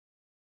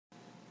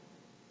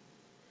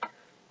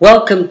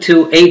Welcome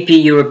to AP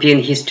European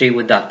History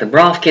with Dr.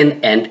 Brovkin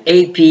and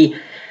AP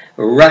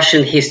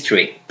Russian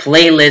History,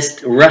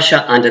 playlist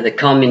Russia under the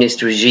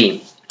Communist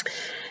Regime.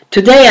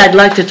 Today I'd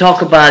like to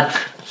talk about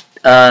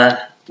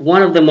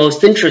one of the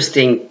most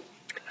interesting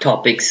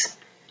topics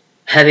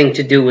having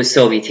to do with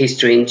Soviet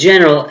history in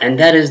general, and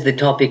that is the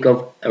topic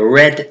of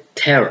Red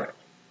Terror.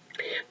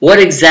 What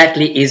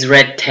exactly is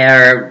Red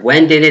Terror?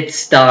 When did it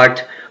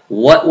start?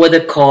 What were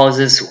the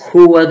causes?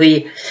 Who were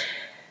the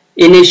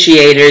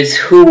initiators?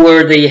 Who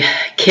were the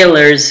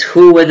killers?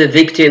 Who were the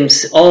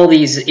victims? All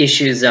these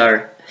issues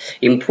are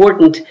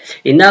important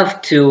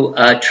enough to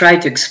try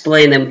to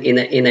explain them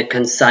in a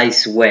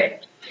concise way.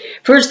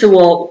 First of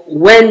all,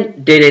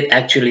 when did it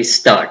actually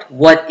start?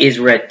 What is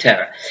Red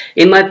Terror?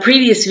 In my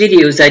previous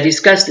videos, I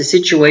discussed the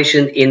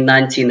situation in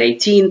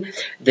 1918,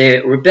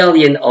 the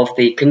rebellion of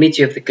the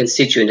Committee of the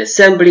Constituent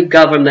Assembly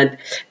government,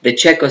 the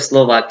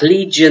Czechoslovak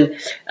Legion,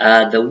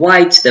 the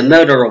Whites, the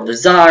murder of the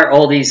Tsar,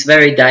 all these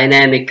very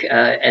dynamic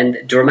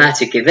and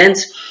dramatic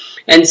events.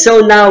 And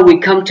so now we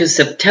come to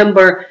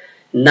September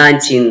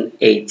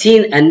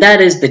 1918, and that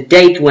is the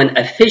date when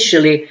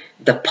officially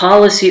the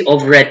policy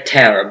of Red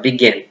Terror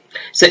began.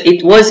 So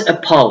it was a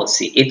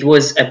policy. It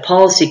was a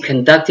policy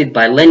conducted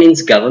by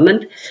Lenin's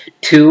government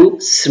to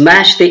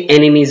smash the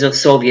enemies of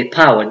Soviet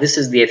power. This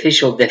is the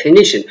official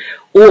definition.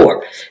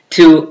 Or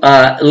to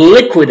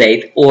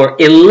liquidate or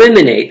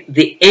eliminate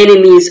the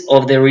enemies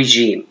of the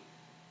regime.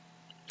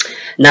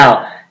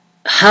 Now,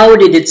 how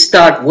did it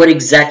start? What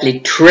exactly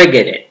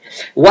triggered it?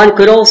 One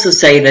could also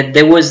say that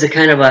there was the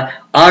kind of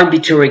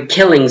arbitrary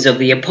killings of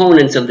the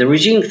opponents of the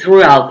regime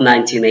throughout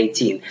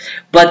 1918.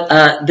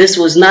 But this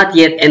was not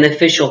yet an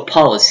official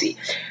policy.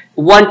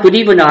 One could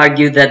even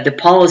argue that the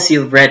policy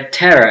of Red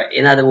Terror,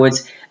 in other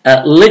words,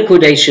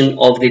 liquidation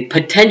of the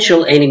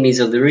potential enemies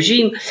of the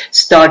regime,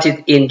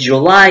 started in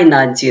July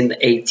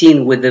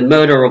 1918 with the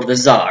murder of the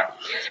Tsar.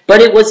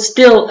 But it was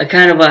still a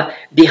kind of a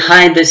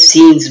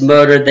behind-the-scenes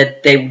murder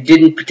that they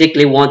didn't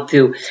particularly want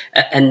to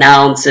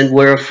announce and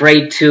were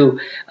afraid to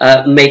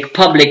make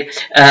public.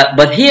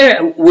 But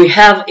here we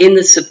have in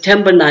the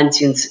September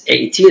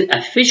 1918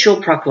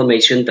 official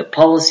proclamation, the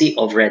policy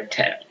of Red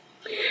Terror.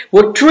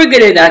 What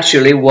triggered it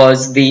actually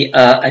was the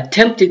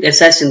attempted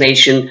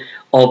assassination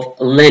of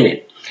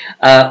Lenin.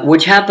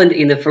 Which happened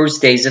in the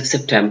first days of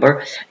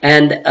September,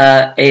 and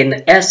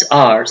an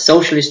SR,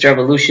 Socialist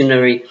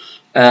Revolutionary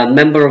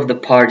member of the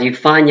party,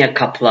 Fanya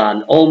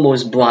Kaplan,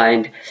 almost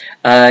blind,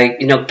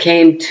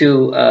 came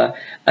to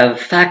a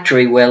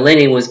factory where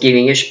Lenin was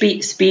giving a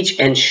speech,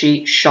 and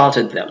she shot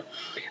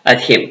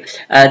at him.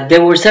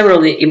 There were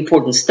several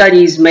important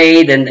studies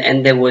made,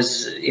 and there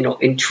was,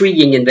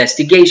 intriguing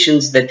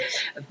investigations that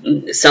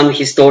some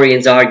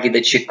historians argue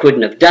that she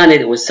couldn't have done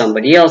it. It was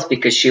somebody else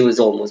because she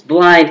was almost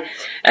blind.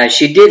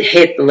 She did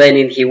hit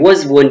Lenin. He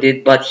was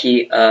wounded, but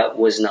he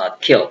was not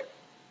killed.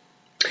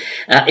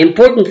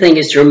 Important thing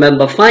is to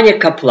remember, Fanya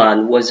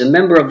Kaplan was a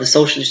member of the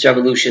Socialist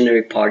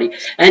Revolutionary Party,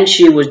 and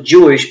she was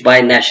Jewish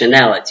by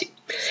nationality.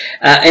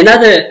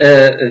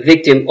 Another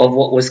victim of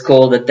what was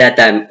called at that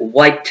time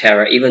White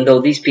Terror, even though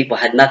these people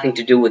had nothing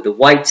to do with the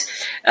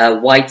whites,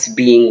 whites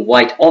being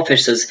white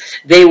officers,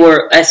 they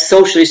were as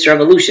socialist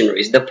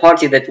revolutionaries, the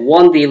party that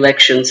won the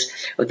elections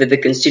of the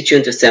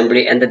Constituent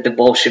Assembly and that the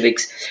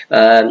Bolsheviks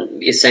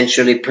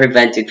essentially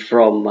prevented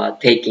from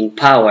taking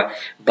power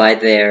by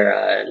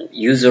their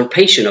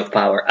usurpation of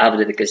power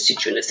after the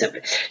Constituent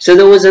Assembly. So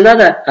there was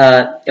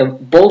another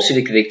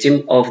Bolshevik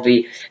victim of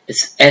the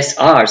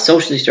SR,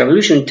 Socialist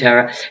Revolution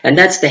Terror, and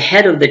that's the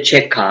head of the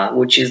Cheka,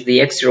 which is the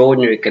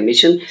Extraordinary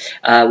Commission,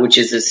 which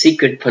is a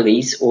secret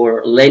police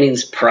or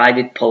Lenin's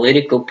private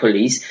political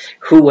police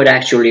who would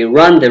actually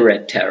run the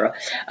Red Terror.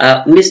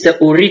 Mr.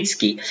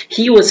 Uritsky,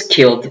 he was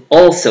killed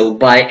also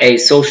by a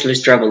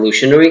Socialist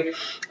Revolutionary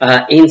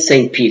in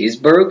St.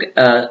 Petersburg,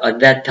 at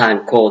that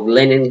time called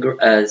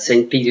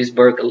St.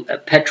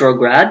 Petersburg,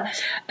 Petrograd,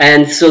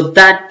 and so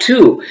that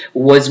too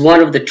was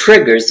one of the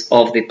triggers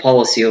of the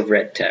policy of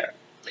Red Terror.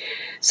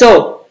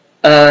 So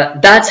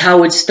that's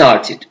how it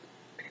started.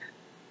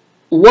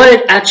 What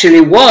it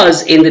actually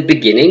was in the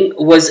beginning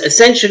was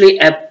essentially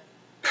a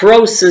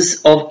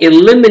process of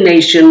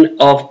elimination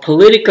of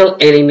political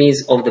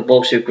enemies of the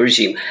Bolshevik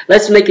regime.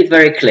 Let's make it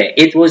very clear.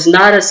 It was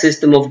not a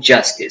system of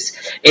justice.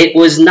 It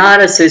was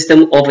not a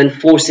system of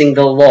enforcing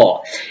the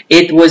law.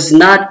 It was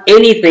not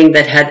anything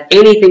that had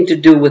anything to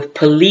do with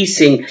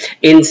policing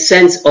in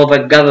sense of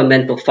a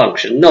governmental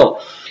function.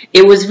 No.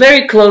 It was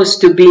very close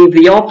to being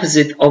the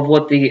opposite of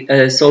what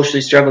the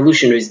socialist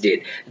revolutionaries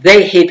did.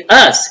 They hit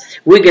us,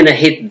 we're going to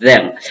hit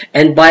them.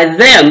 And by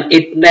them,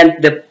 it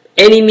meant the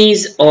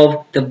enemies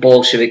of the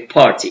Bolshevik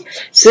Party.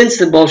 Since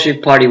the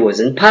Bolshevik Party was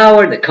in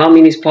power, the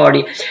Communist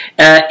Party,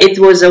 it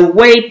was a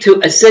way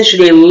to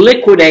essentially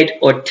liquidate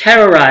or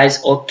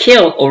terrorize or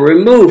kill or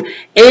remove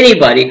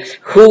anybody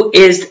who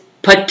is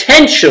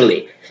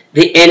potentially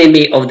the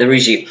enemy of the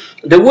regime.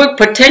 The word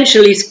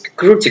potentially is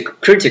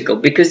critical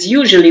because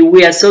usually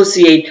we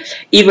associate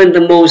even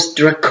the most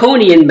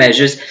draconian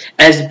measures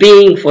as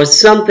being for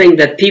something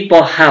that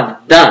people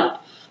have done.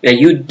 Now,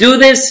 you do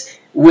this,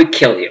 we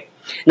kill you.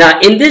 Now,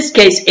 in this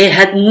case, it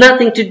had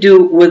nothing to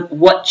do with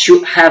what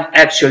you have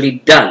actually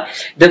done.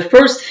 The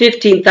first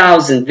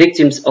 15,000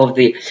 victims of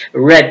the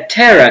Red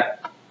Terror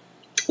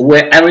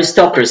were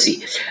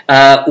aristocracy,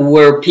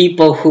 were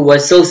people who were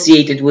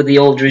associated with the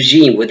old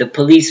regime, with the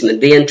policemen,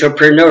 the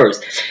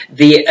entrepreneurs,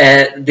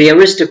 the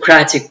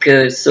aristocratic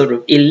sort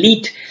of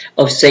elite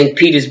of St.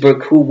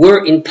 Petersburg who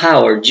were in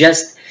power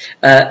just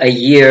a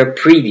year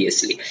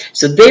previously.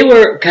 So they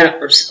were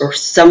kind of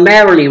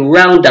summarily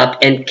rounded up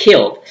and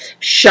killed,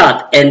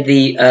 shot in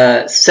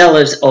the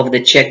cellars of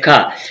the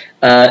Cheka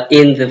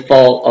in the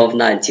fall of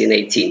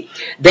 1918.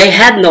 They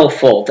had no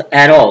fault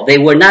at all. They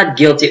were not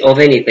guilty of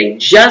anything,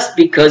 just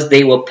because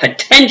they were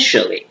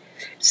potentially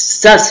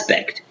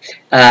suspect,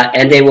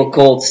 and they were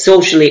called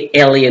socially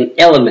alien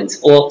elements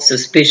or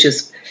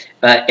suspicious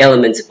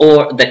elements,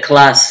 or the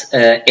class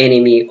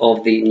enemy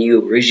of the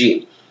new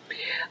regime.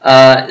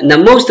 Now,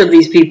 most of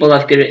these people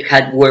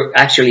were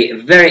actually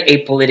very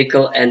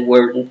apolitical and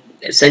were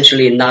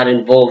essentially not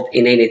involved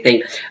in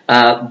anything,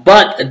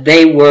 but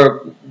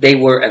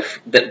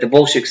the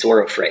Bolsheviks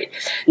were afraid.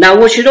 Now,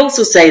 we should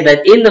also say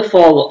that in the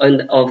fall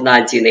of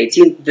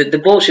 1918, the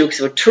Bolsheviks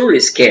were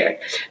truly scared.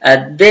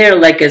 They're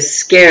like a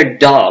scared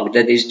dog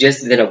that is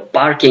just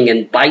barking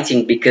and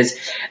biting because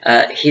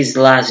his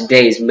last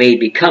days may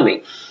be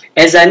coming.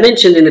 As I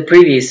mentioned in the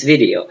previous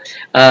video,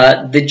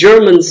 the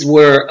Germans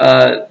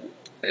were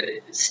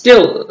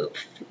still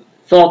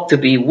thought to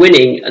be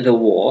winning the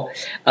war,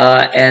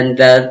 and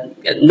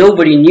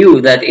nobody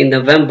knew that in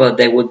November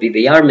there would be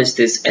the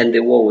armistice and the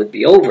war would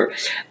be over.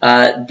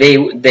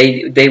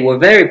 They were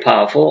very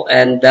powerful,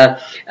 and the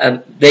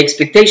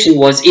expectation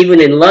was, even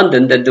in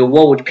London, that the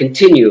war would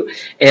continue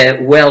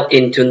well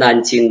into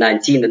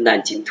 1919 and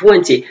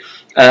 1920.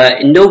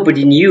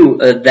 Nobody knew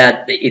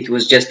that it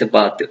was just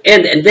about to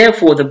end, and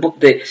therefore the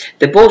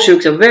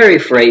Bolsheviks are very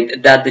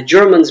afraid that the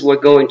Germans were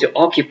going to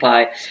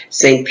occupy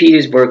St.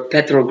 Petersburg,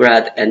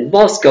 Petrograd, and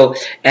Moscow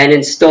and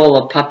install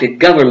a puppet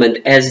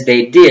government, as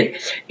they did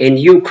in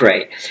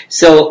Ukraine.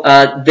 So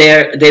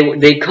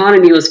the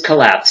economy was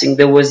collapsing.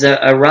 There was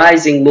a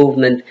rising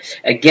movement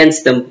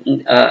against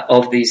them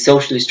of the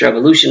socialist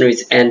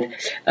revolutionaries, and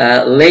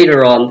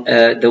later on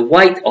the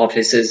white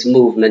officers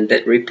movement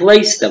that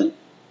replaced them.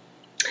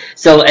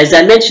 So, as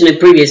I mentioned in a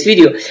previous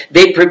video,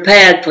 they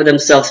prepared for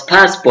themselves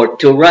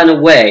passport to run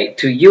away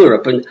to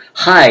Europe and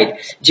hide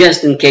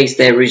just in case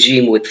their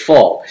regime would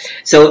fall.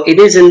 So it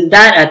is in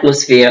that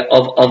atmosphere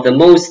of the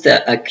most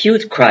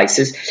acute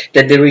crisis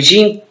that the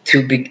regime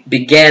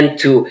began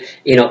to,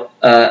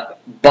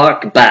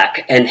 bark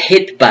back and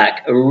hit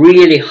back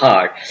really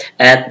hard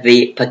at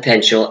the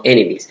potential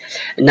enemies.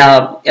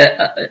 Now,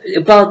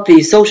 about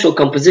the social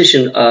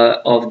composition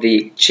of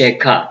the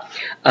Cheka,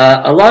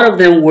 a lot of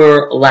them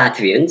were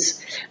Latvians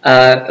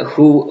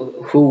who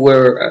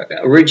were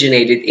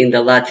originated in the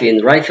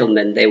Latvian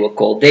riflemen, they were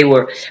called. They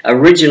were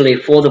originally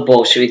for the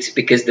Bolsheviks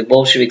because the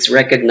Bolsheviks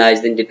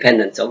recognized the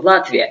independence of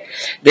Latvia.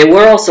 There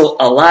were also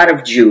a lot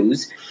of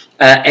Jews,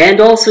 and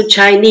also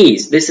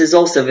Chinese. This is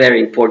also very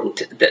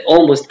important, the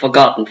almost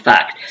forgotten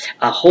fact.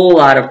 A whole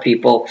lot of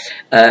people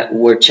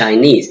were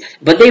Chinese,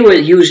 but they were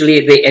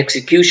usually the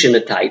executioner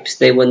types.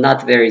 They were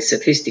not very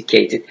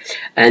sophisticated,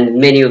 and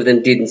many of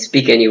them didn't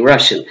speak any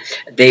Russian.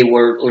 They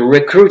were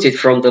recruited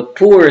from the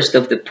poorest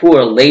of the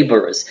poor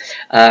laborers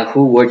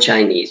who were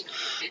Chinese.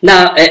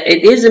 Now,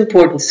 it is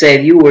important to say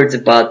a few words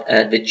about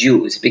the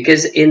Jews,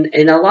 because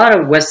in a lot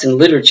of Western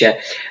literature,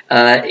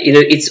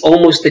 it's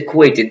almost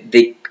equated.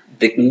 The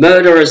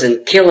murderers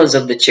and killers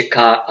of the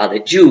Cheka are the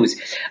Jews,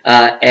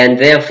 and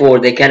therefore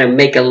they kind of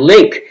make a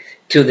link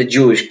to the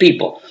Jewish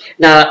people.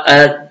 Now,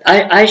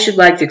 I should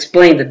like to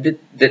explain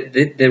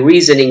the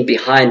reasoning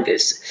behind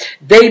this.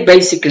 They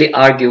basically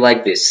argue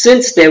like this: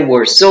 since there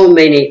were so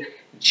many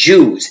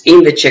Jews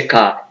in the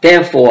Cheka,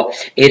 therefore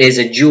it is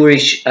a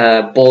Jewish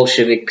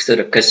Bolshevik sort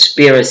of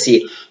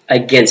conspiracy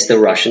against the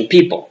Russian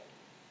people.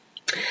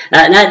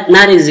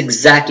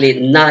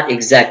 Not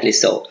exactly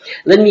so.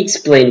 Let me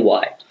explain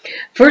why.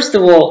 First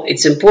of all,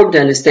 it's important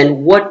to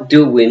understand what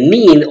do we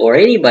mean, or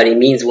anybody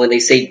means, when they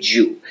say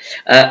Jew.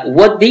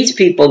 What these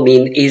people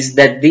mean is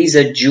that these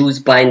are Jews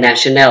by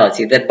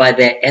nationality, that by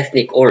their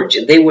ethnic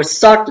origin. They were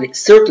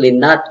certainly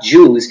not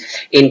Jews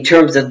in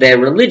terms of their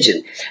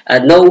religion.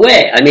 No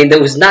way. I mean,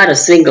 there was not a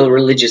single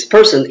religious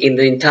person in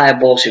the entire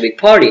Bolshevik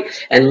party,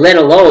 and let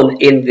alone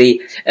in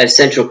the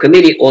Central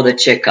Committee or the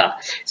Cheka.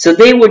 So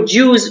they were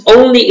Jews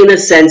only in a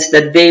sense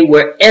that they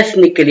were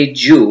ethnically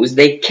Jews.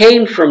 They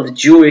came from the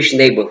Jewish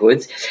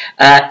neighborhoods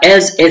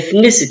as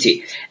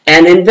ethnicity.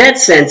 And in that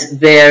sense,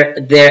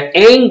 their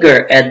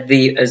anger at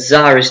the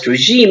Tsarist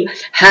regime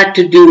had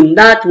to do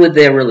not with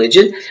their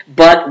religion,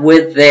 but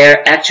with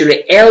their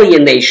actually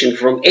alienation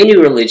from any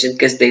religion,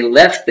 because they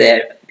left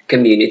their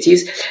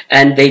communities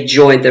and they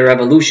joined the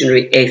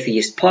Revolutionary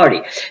Atheist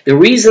Party. The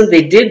reason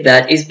they did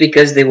that is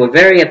because they were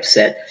very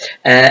upset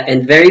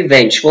and very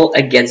vengeful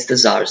against the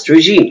Tsarist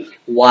regime.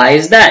 Why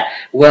is that?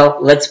 Well,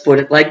 let's put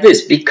it like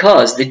this.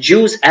 Because the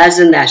Jews as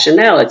a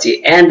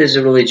nationality and as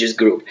a religious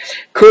group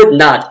could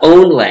not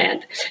own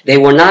land. They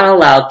were not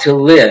allowed to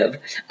live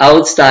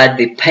outside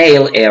the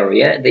Pale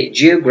area, the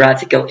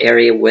geographical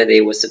area where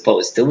they were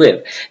supposed to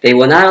live. They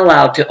were not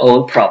allowed to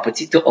own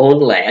property, to own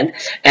land,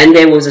 and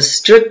there was a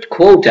strict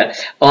quota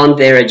on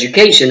their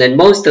education, and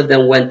most of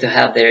them went to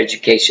have their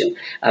education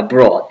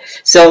abroad.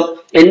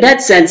 So in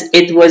that sense,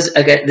 it was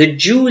the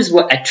Jews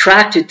were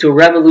attracted to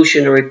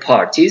revolutionary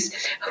parties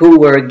who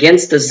were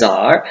against the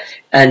Tsar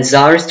and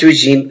Tsarist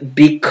regime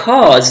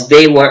because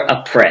they were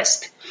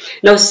oppressed.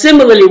 Now,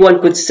 similarly,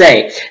 one could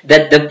say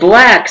that the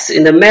blacks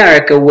in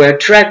America were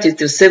attracted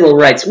to civil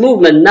rights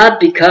movement not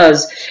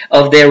because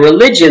of their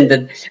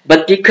religion,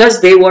 but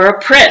because they were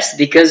oppressed,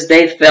 because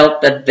they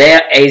felt that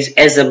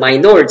as a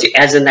minority,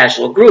 as a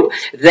national group,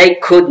 they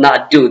could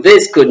not do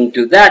this, couldn't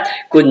do that,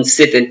 couldn't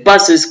sit in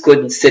buses,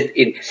 couldn't sit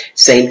in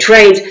same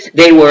trains.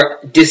 They were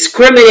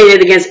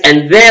discriminated against,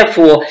 and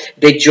therefore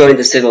they joined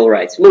the civil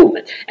rights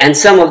movement. And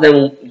some of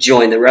them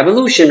joined the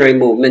revolutionary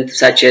movement,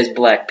 such as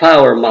Black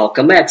Power,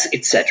 Malcolm X,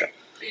 etc.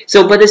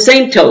 So by the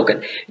same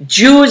token,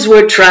 Jews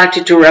were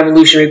attracted to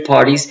revolutionary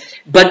parties,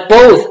 but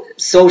both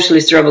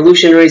socialist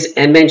revolutionaries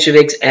and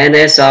Mensheviks and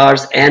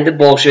SRs and the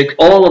Bolsheviks,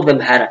 all of them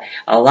had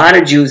a lot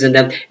of Jews in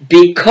them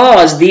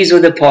because these were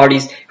the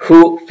parties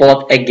who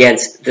fought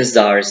against the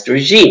Tsarist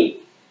regime.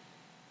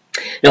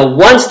 Now,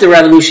 once the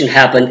revolution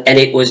happened and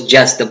it was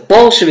just the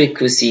Bolshevik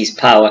who seized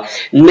power,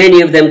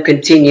 many of them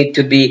continued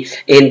to be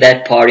in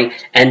that party,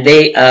 and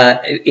they,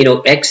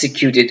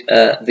 executed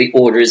the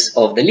orders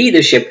of the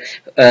leadership.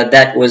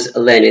 That was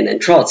Lenin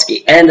and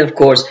Trotsky. And of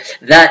course,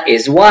 that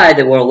is why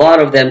there were a lot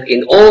of them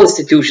in all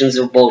institutions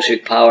of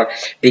Bolshevik power,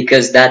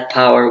 because that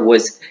power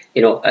was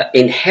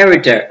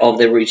inheritor of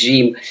the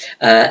regime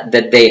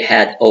that they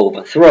had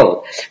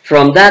overthrown.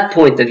 From that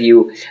point of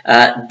view,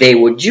 they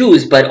were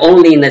Jews, but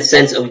only in the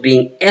sense of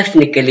being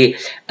ethnically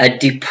a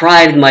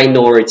deprived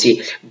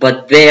minority,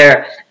 but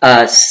their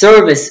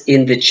service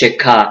in the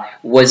Cheka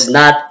was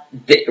not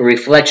the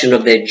reflection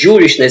of their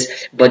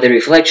Jewishness, but the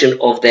reflection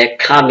of their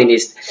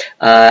communist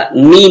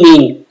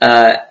meaning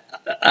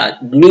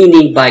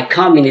by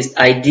communist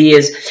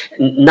ideas.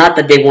 Not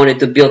that they wanted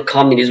to build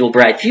communism a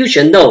bright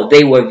future. No,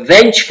 they were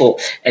vengeful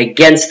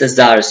against the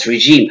Tsarist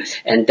regime,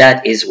 and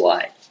that is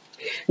why.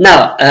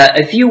 Now,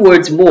 a few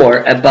words more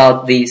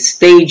about the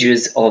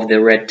stages of the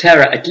Red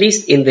Terror, at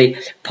least in the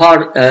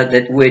part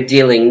that we're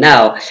dealing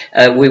now.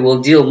 We will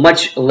deal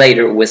much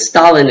later with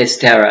Stalinist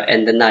terror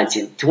in the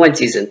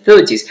 1920s and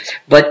 30s,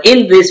 but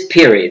in this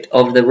period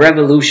of the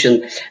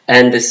revolution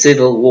and the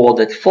civil war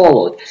that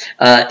followed,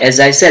 as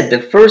I said,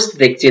 the first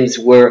victims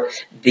were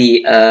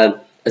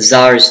the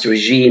Tsarist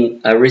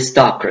regime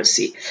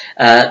aristocracy.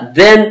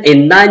 Then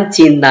in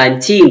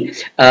 1919,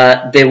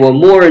 there were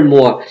more and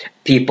more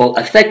people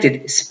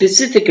affected,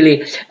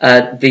 specifically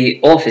the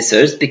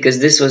officers, because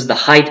this was the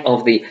height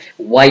of the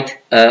white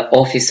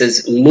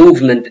officers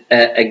movement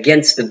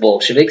against the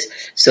Bolsheviks,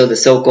 so the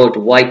so-called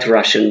White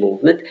Russian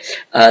movement,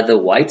 the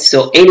whites.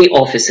 So any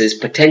officers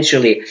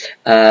potentially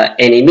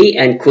enemy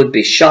and could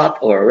be shot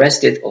or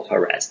arrested or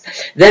harassed.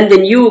 Then the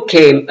new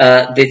came,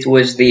 that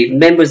was the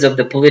members of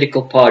the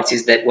political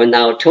parties that were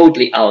now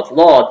totally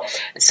outlawed,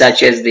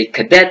 such as the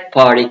Cadet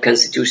Party,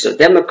 Constitutional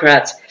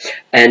Democrats,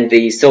 and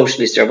the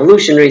Socialist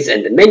Revolutionaries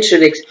and the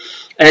Mensheviks.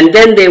 And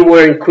then there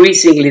were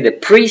increasingly the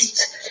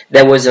priests.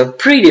 There was a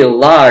pretty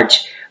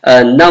large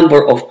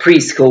number of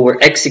priests who were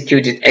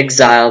executed,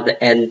 exiled,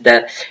 and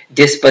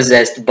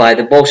dispossessed by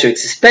the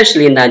Bolsheviks,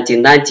 especially in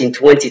 1919,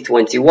 20,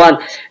 21,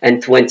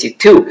 and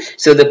 22.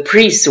 So the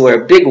priests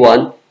were a big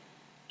one.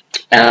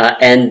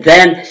 And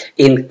then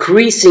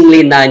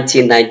increasingly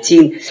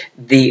 1919,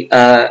 the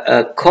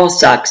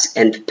Cossacks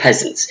and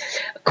peasants.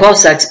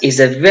 Cossacks is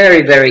a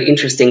very, very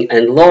interesting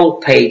and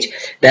long page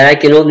that I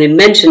can only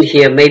mention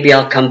here. Maybe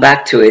I'll come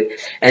back to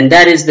it. And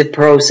that is the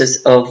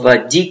process of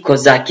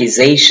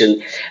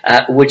de-Kossakization,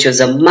 which was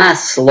a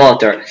mass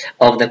slaughter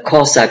of the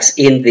Cossacks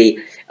in the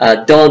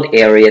Don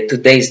area,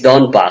 today's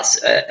Donbass,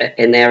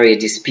 an area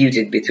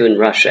disputed between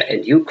Russia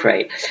and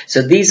Ukraine.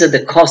 So these are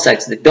the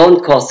Cossacks, the Don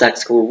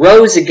Cossacks, who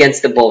rose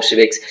against the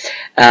Bolsheviks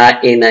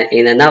in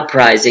an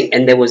uprising,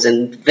 and there was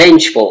a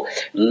vengeful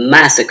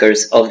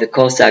massacres of the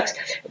Cossacks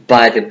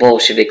by the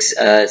Bolsheviks,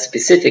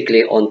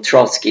 specifically on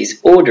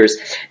Trotsky's orders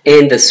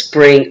in the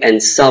spring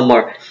and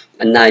summer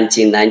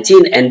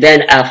 1919, and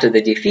then after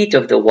the defeat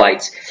of the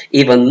whites,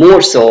 even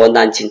more so in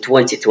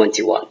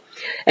 1920-21.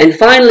 And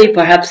finally,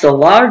 perhaps the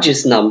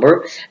largest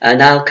number,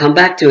 and I'll come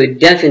back to it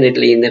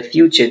definitely in the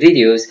future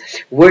videos,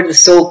 were the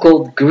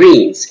so-called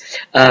Greens,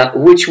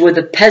 which were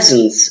the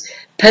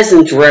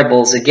peasant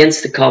rebels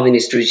against the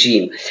communist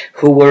regime,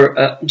 who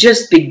were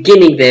just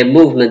beginning their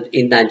movement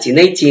in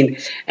 1918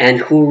 and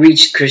who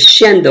reached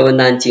crescendo in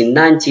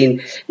 1919,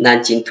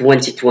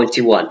 1920,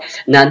 21.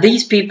 Now,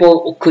 these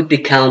people could be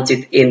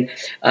counted in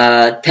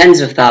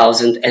tens of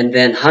thousands and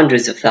then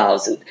hundreds of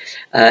thousands,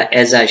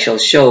 as I shall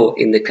show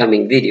in the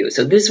coming video.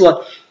 So this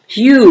was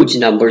huge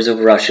numbers of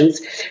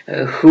Russians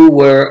who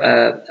were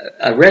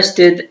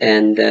arrested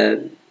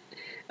and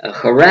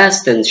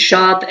harassed and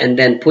shot and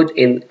then put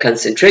in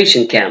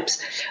concentration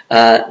camps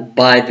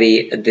by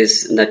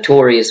this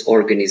notorious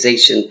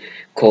organization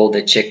called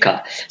the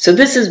Cheka. So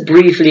this is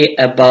briefly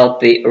about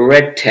the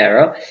Red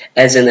Terror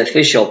as an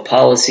official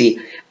policy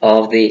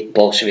of the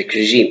Bolshevik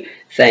regime.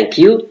 Thank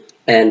you,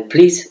 and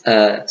please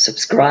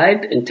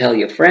subscribe and tell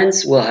your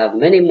friends. We'll have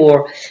many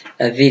more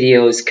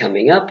videos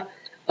coming up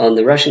on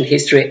the Russian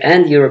history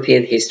and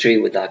European history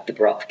with Dr.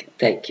 Brovkin.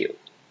 Thank you.